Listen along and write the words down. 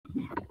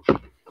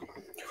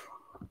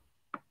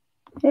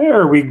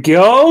There we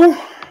go.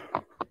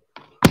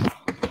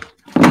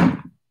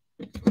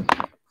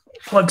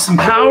 Plug some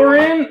power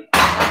in.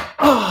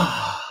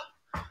 Oh.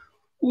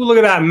 Ooh, look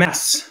at that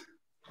mess.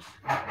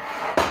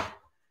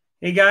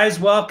 Hey guys,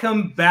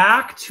 welcome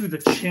back to the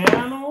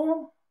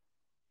channel.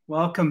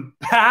 Welcome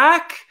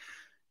back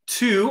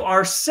to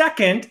our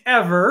second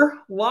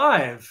ever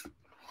live.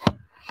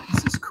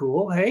 This is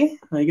cool, hey?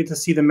 I get to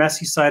see the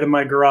messy side of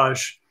my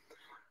garage.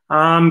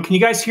 Can you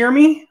guys hear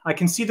me? I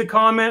can see the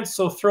comments,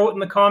 so throw it in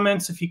the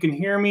comments if you can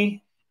hear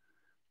me.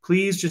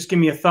 Please just give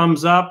me a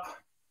thumbs up.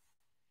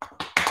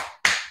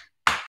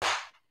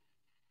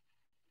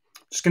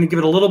 Just going to give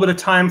it a little bit of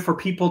time for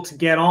people to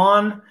get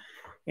on.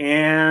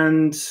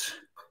 And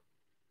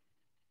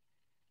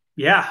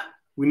yeah,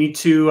 we need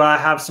to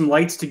have some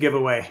lights to give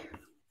away.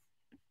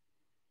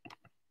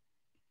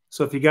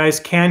 So if you guys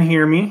can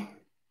hear me,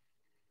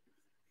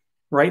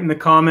 write in the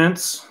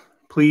comments,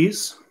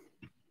 please.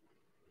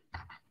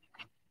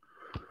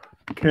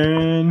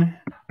 Can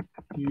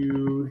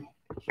you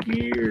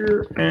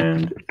hear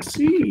and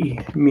see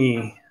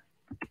me?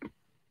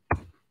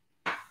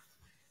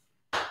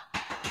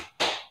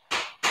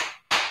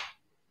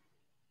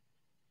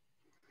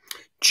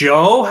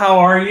 Joe, how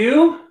are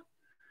you?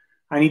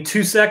 I need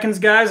 2 seconds,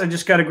 guys. I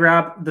just got to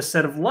grab the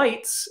set of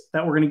lights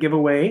that we're going to give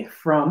away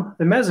from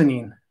the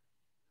mezzanine.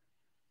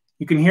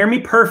 You can hear me?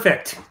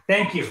 Perfect.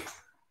 Thank you.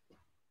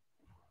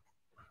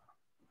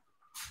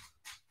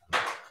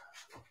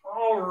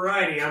 All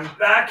righty, I'm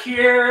back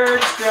here.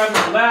 Just grab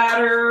my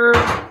ladder.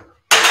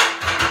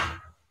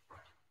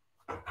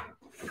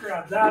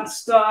 Grab that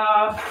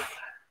stuff.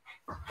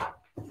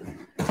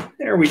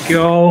 There we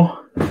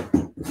go.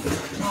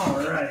 All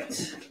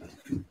right.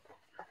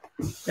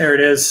 There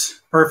it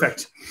is.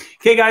 Perfect.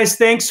 Okay, guys,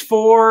 thanks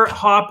for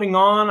hopping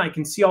on. I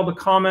can see all the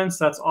comments.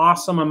 That's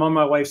awesome. I'm on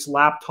my wife's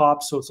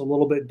laptop, so it's a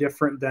little bit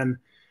different than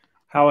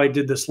how I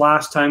did this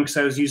last time because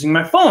I was using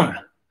my phone.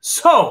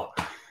 So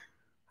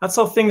that's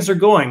how things are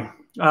going.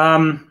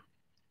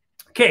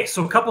 Okay,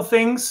 so a couple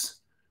things.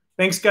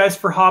 Thanks, guys,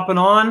 for hopping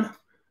on.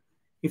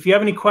 If you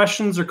have any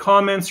questions or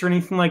comments or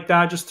anything like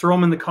that, just throw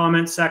them in the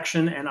comment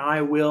section, and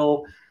I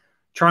will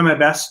try my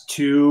best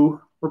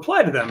to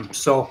reply to them.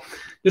 So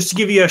just to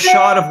give you a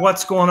shot of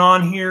what's going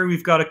on here,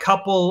 we've got a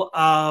couple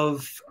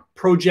of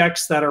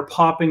projects that are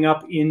popping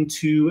up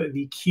into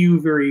the queue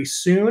very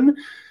soon.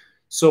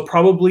 So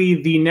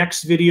probably the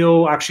next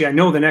video, actually I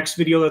know the next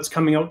video that's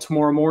coming out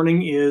tomorrow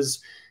morning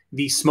is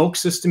the smoke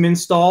system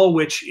install,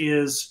 which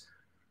is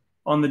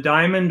on the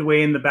diamond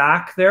way in the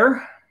back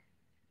there,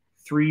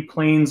 3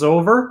 planes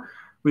over.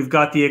 We've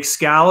got the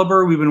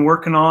Excalibur we've been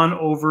working on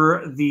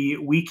over the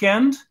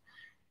weekend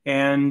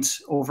and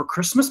over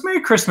Christmas. Merry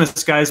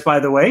Christmas, guys,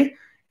 by the way,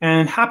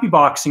 and happy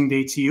Boxing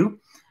Day to you.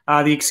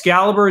 The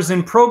Excalibur is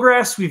in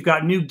progress. We've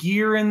got new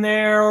gear in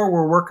there.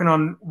 We're working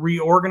on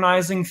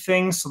reorganizing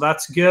things, so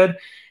that's good.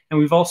 And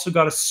we've also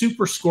got a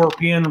Super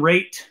Scorpion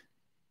right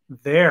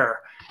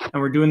there.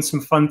 And we're doing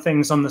some fun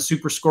things on the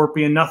Super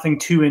Scorpion, nothing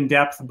too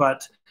in-depth,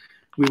 but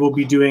we will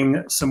be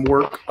doing some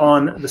work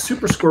on the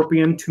Super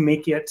Scorpion to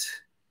make it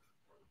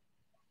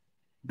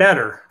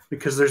better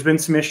because there's been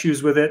some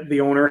issues with it. The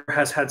owner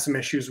has had some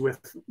issues with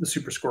the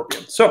Super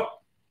Scorpion. So,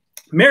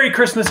 Merry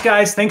Christmas,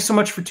 guys. Thanks so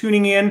much for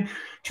tuning in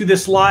to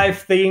this live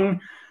thing.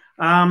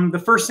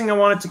 The first thing I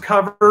wanted to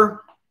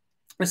cover,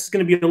 this is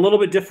going to be a little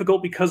bit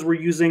difficult because we're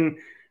using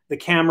the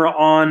camera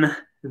on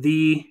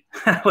the,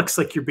 looks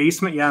like your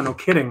basement. Yeah, no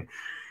kidding.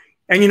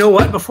 And you know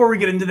what? Before we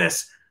get into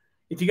this,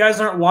 if you guys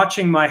aren't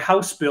watching my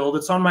house build,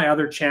 it's on my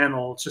other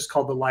channel. It's just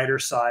called The Lighter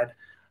Side.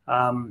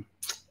 I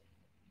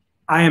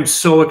am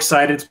so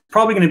excited. It's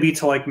probably going to be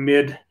till like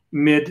mid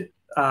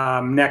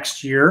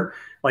next year,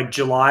 like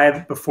July,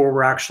 before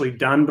we're actually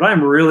done. But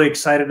I'm really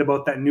excited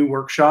about that new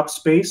workshop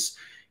space.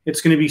 It's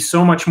going to be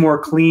so much more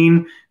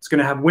clean. It's going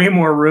to have way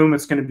more room.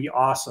 It's going to be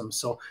awesome.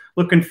 So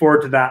looking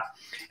forward to that.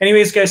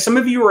 Anyways, guys, some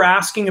of you were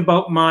asking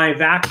about my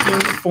vacuum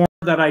form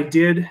that I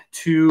did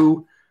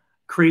to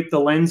create the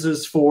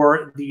lenses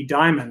for the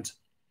diamond.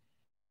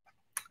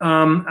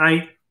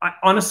 I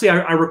honestly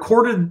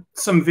recorded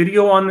some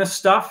video on this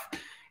stuff,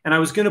 and I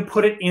was going to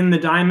put it in the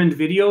diamond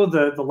video,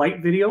 the light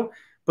video,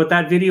 but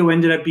that video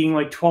ended up being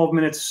like 12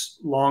 minutes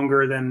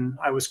longer than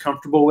I was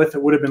comfortable with.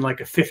 It would have been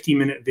like a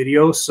 50-minute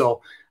video,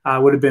 so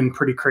it would have been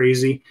pretty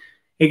crazy.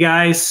 Hey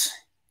guys,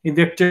 hey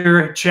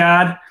Victor,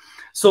 Chad.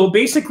 So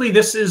basically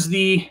this is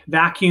the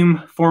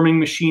vacuum forming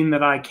machine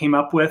that I came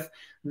up with.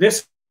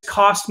 This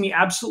cost me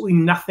absolutely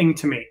nothing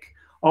to make.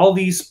 All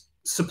these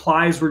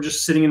supplies were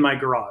just sitting in my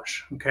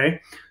garage, okay?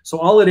 So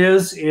all it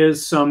is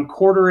some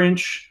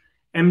 1/4-inch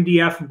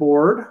MDF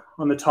board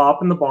on the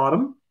top and the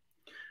bottom.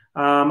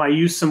 I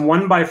used some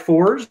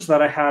 1x4s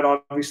that I had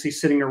obviously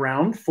sitting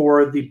around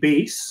for the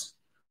base,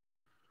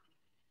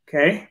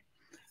 okay?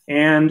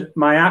 And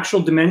my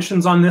actual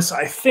dimensions on this,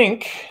 I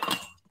think,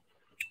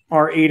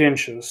 are 8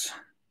 inches.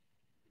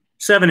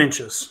 7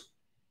 inches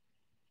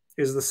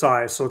is the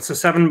size. So it's a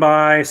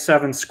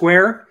 7x7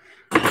 square.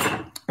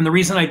 And the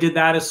reason I did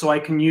that is so I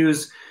can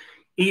use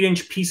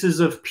 8-inch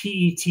pieces of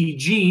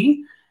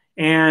PETG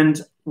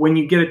and when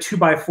you get a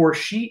 2x4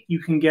 sheet, you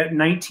can get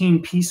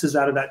 19 pieces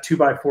out of that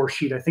 2x4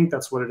 sheet. I think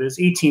that's what it is,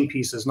 18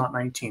 pieces, not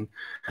 19.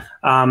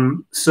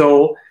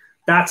 So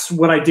that's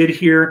what I did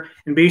here.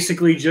 And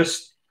basically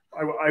just,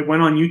 I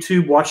went on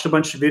YouTube, watched a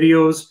bunch of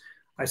videos.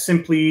 I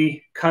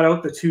simply cut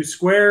out the 2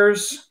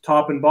 squares,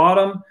 top and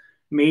bottom,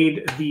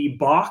 made the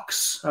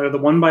box out of the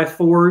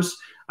 1x4s.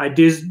 I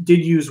did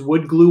use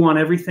wood glue on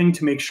everything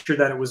to make sure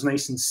that it was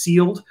nice and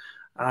sealed.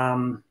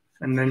 And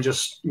then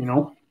just, you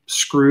know,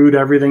 screwed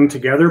everything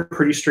together,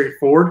 pretty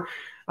straightforward.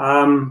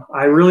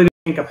 I really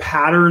didn't think a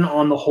pattern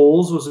on the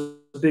holes was a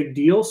big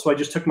deal, so I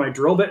just took my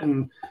drill bit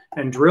and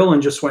drill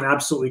and just went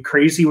absolutely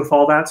crazy with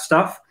all that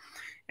stuff.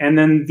 And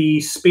then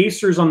the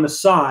spacers on the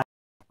side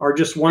are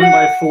just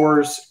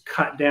 1x4s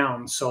cut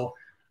down. So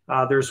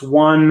there's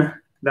one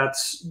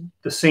that's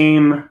the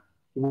same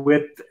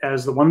width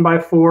as the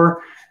 1x4,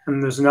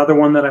 and there's another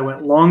one that I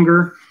went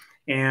longer.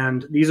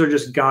 And these are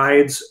just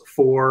guides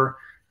for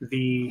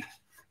the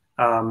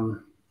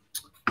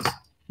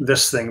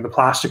this thing, the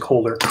plastic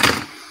holder.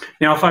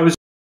 Now, if I was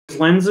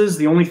lenses,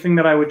 the only thing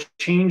that I would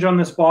change on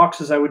this box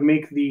is I would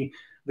make the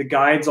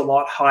guides a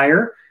lot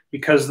higher,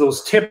 because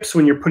those tips,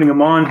 when you're putting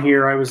them on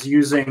here, I was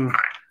using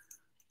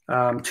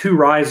 2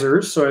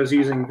 risers. So I was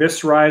using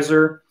this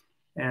riser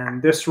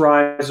and this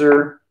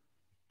riser,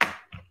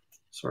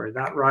 sorry,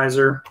 that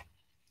riser.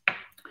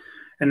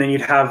 And then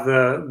you'd have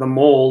the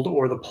mold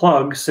or the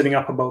plug sitting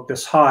up about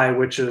this high,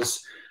 which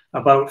is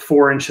about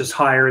 4 inches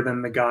higher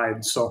than the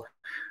guide. So,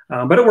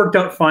 but it worked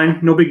out fine,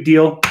 no big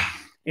deal.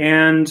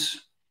 And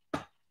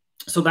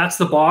so that's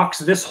the box.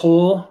 This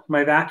hole,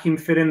 my vacuum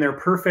fit in there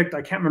perfect.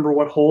 I can't remember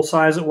what hole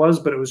size it was,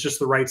 but it was just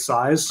the right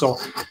size. So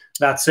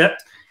that's it.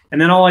 And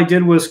then all I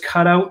did was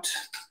cut out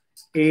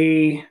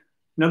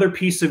another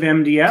piece of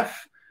MDF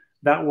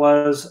that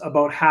was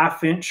about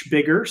 1/2 inch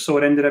bigger. So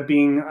it ended up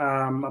being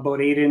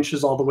about 8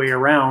 inches all the way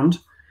around.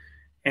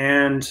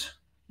 And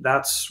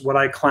that's what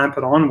I clamp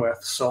it on with.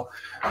 So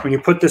when you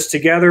put this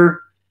together,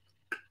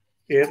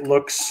 it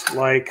looks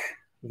like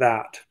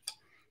that.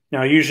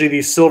 Now, usually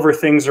these silver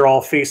things are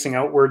all facing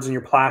outwards and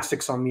your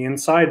plastic's on the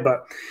inside,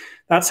 but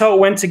that's how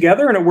it went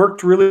together, and it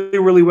worked really,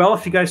 really well.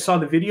 If you guys saw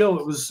the video,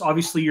 it was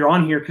obviously you're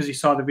on here because you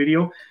saw the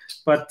video,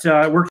 but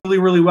it worked really,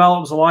 really well. It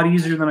was a lot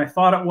easier than I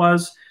thought it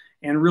was,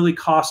 and really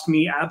cost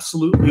me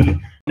absolutely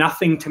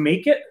nothing to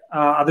make it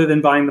other than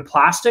buying the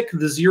plastic.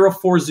 The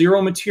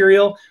 040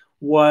 material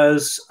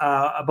was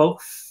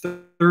about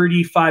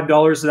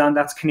 $35 an ounce.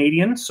 That's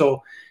Canadian.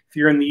 So if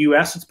you're in the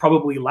US, it's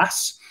probably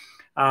less.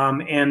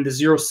 And the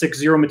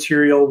 060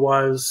 material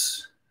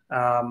was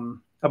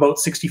about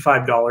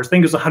 $65. I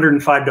think it was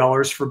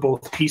 $105 for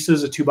both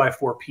pieces, a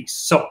 2x4 piece.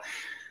 So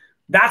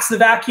that's the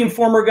vacuum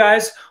former,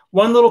 guys.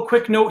 One little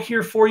quick note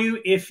here for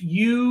you. If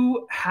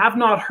you have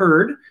not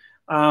heard,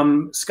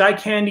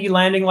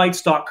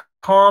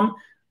 SKYCANDYlandinglights.com,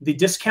 the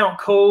discount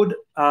code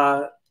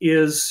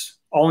is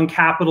all in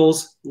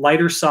capitals,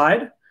 lighter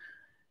side.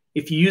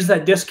 If you use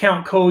that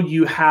discount code,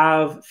 you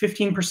have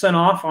 15%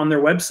 off on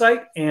their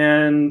website,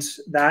 and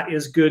that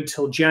is good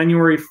till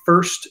January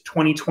 1st,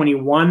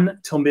 2021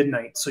 till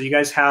midnight. So you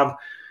guys have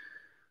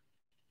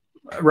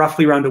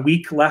roughly around a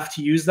week left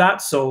to use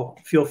that. So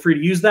feel free to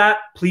use that.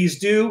 Please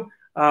do.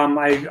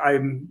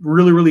 I'm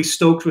really, really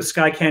stoked with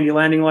SKYCANDY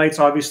landing lights.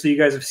 Obviously, you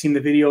guys have seen the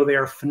video. They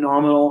are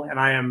phenomenal, and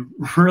I am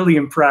really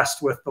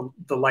impressed with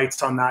the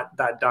lights on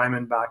that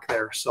diamond back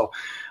there. So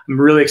I'm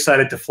really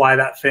excited to fly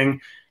that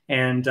thing.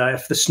 And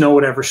if the snow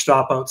would ever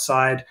stop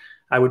outside,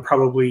 I would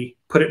probably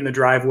put it in the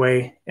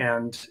driveway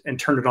and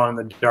turn it on in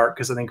the dark,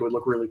 because I think it would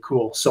look really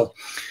cool. So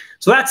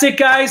that's it,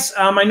 guys.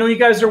 I know you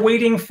guys are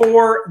waiting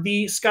for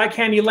the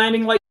SKYCANDY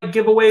landing light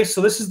giveaway.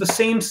 So this is the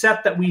same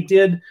set that we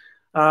did.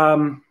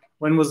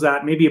 When was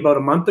that? Maybe about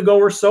a month ago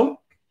or so.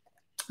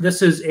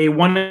 This is a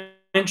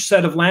 1-inch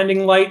set of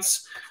landing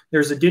lights.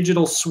 There's a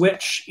digital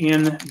switch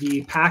in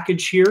the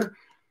package here,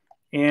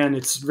 and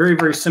it's very,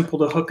 very simple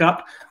to hook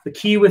up. The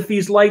key with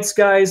these lights,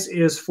 guys,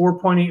 is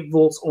 4.8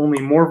 volts only.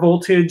 More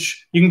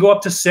voltage, you can go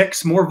up to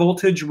 6. More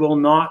voltage will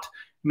not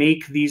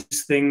make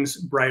these things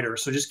brighter.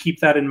 So just keep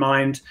that in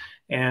mind.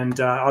 And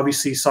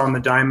obviously, you saw on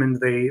the diamond,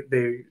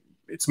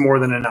 it's more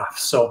than enough.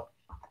 So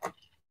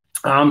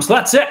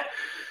that's it.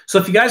 So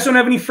if you guys don't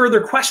have any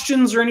further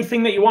questions or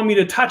anything that you want me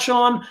to touch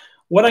on,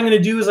 what I'm going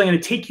to do is I'm going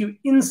to take you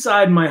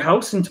inside my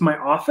house into my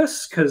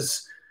office,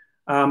 because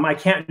I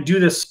can't do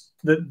this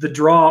the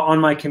draw on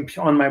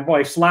my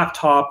wife's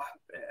laptop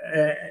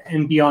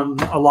and be on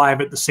live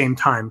at the same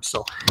time.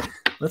 So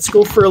let's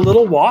go for a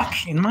little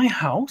walk in my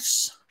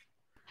house.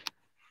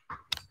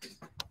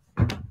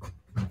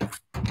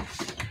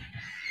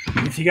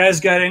 If you guys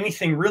got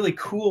anything really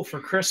cool for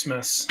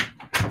Christmas,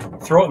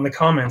 throw it in the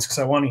comments, because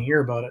I want to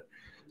hear about it.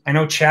 I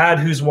know Chad,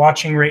 who's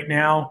watching right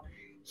now,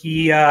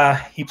 he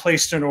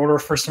placed an order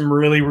for some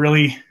really,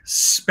 really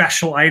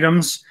special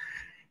items.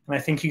 And I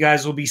think you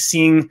guys will be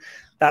seeing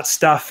that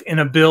stuff in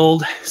a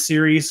build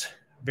series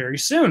very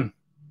soon.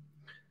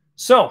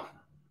 So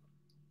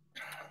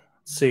let's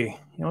see.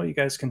 You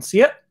guys can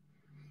see it.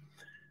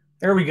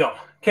 There we go.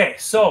 Okay,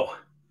 so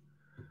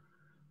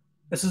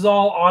this is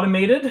all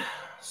automated.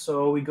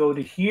 So we go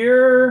to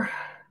here,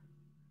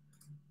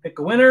 pick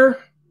a winner.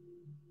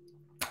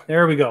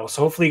 There we go.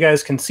 So hopefully you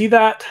guys can see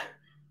that.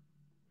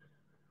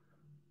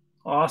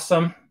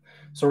 Awesome.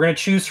 So we're going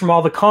to choose from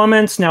all the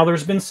comments. Now,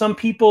 there's been some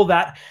people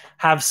that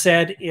have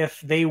said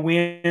if they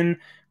win,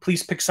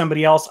 please pick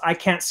somebody else. I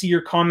can't see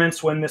your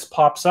comments when this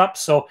pops up.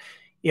 So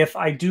if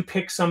I do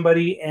pick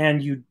somebody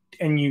and you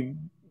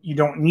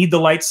don't need the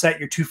light set,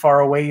 you're too far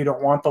away, you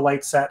don't want the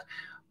light set,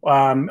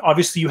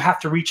 obviously you have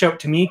to reach out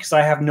to me because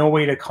I have no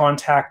way to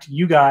contact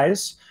you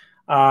guys.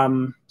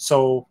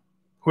 So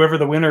whoever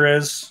the winner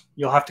is,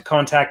 you'll have to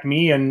contact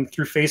me, and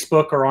through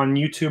Facebook or on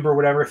YouTube or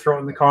whatever, throw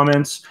it in the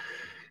comments,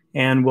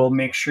 and we'll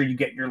make sure you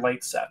get your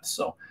light set.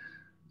 So,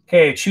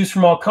 okay, choose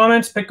from all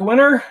comments, pick a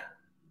winner.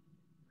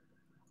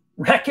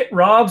 Wreck-It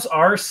Rob's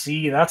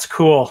RC, that's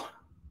cool.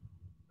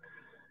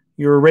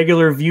 You're a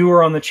regular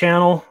viewer on the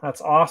channel,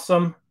 that's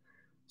awesome.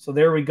 So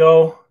there we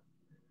go.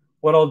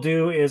 What I'll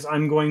do is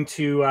I'm going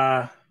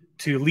to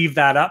leave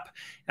that up,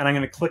 and I'm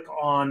going to click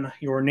on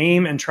your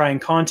name and try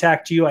and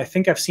contact you. I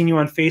think I've seen you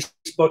on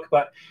Facebook,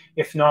 but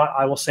if not,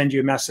 I will send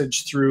you a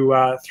message through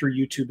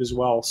YouTube as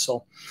well.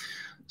 So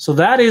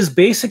that is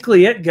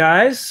basically it,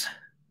 guys.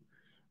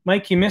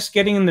 Mike, you missed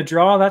getting in the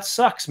draw. That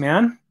sucks,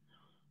 man.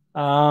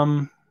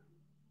 Cool.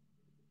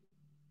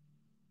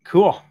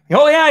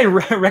 Oh, yeah,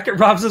 Wreck-It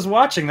Robs is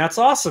watching. That's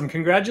awesome.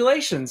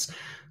 Congratulations.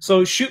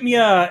 So shoot me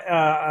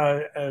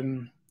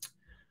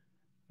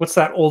what's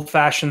that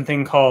old-fashioned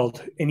thing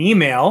called? An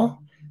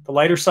email,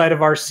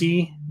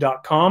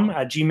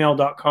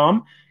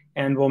 thelightersideofrc.com@gmail.com,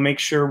 and we'll make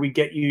sure we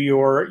get you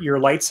your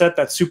light set.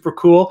 That's super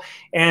cool.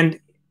 And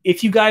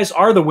if you guys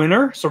are the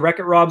winner, so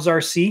Wreck-It Rob's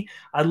RC,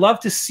 I'd love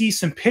to see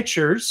some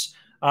pictures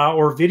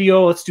or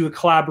video. Let's do a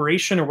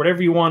collaboration or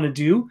whatever you want to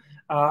do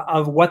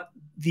of what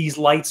these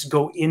lights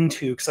go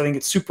into, because I think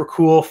it's super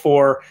cool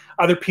for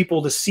other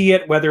people to see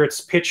it, whether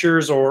it's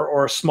pictures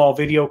or a small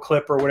video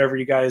clip or whatever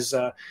you guys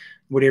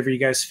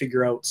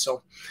figure out.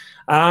 So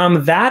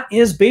that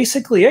is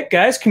basically it,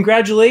 guys.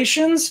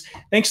 Congratulations.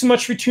 Thanks so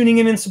much for tuning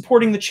in and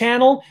supporting the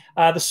channel.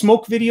 The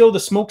smoke video, the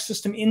smoke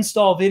system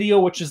install video,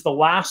 which is the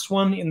last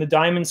one in the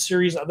Diamond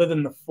series other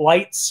than the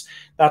flights,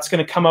 that's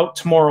going to come out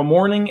tomorrow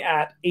morning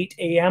at 8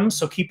 a.m.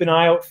 So keep an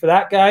eye out for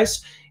that,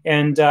 guys.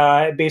 And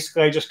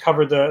basically, I just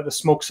covered the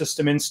smoke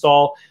system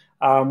install.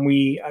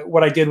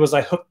 What I did was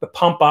I hooked the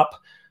pump up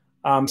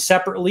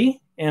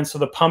separately, and so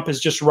the pump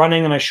is just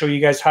running, and I show you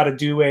guys how to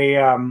do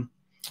a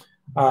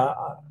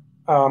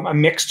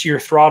mix to your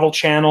throttle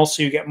channel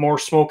so you get more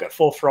smoke at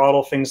full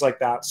throttle, things like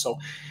that. So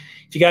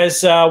if you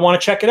guys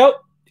want to check it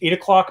out, 8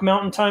 o'clock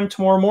Mountain Time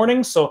tomorrow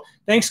morning. So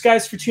thanks,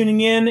 guys, for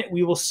tuning in.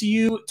 We will see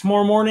you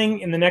tomorrow morning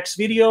in the next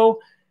video.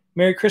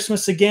 Merry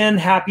Christmas again.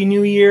 Happy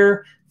New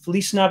Year.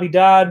 Feliz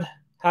Navidad.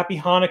 Happy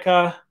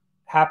Hanukkah.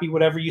 Happy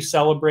whatever you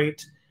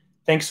celebrate.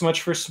 Thanks so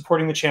much for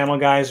supporting the channel,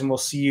 guys, and we'll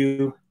see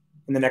you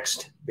in the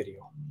next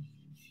video.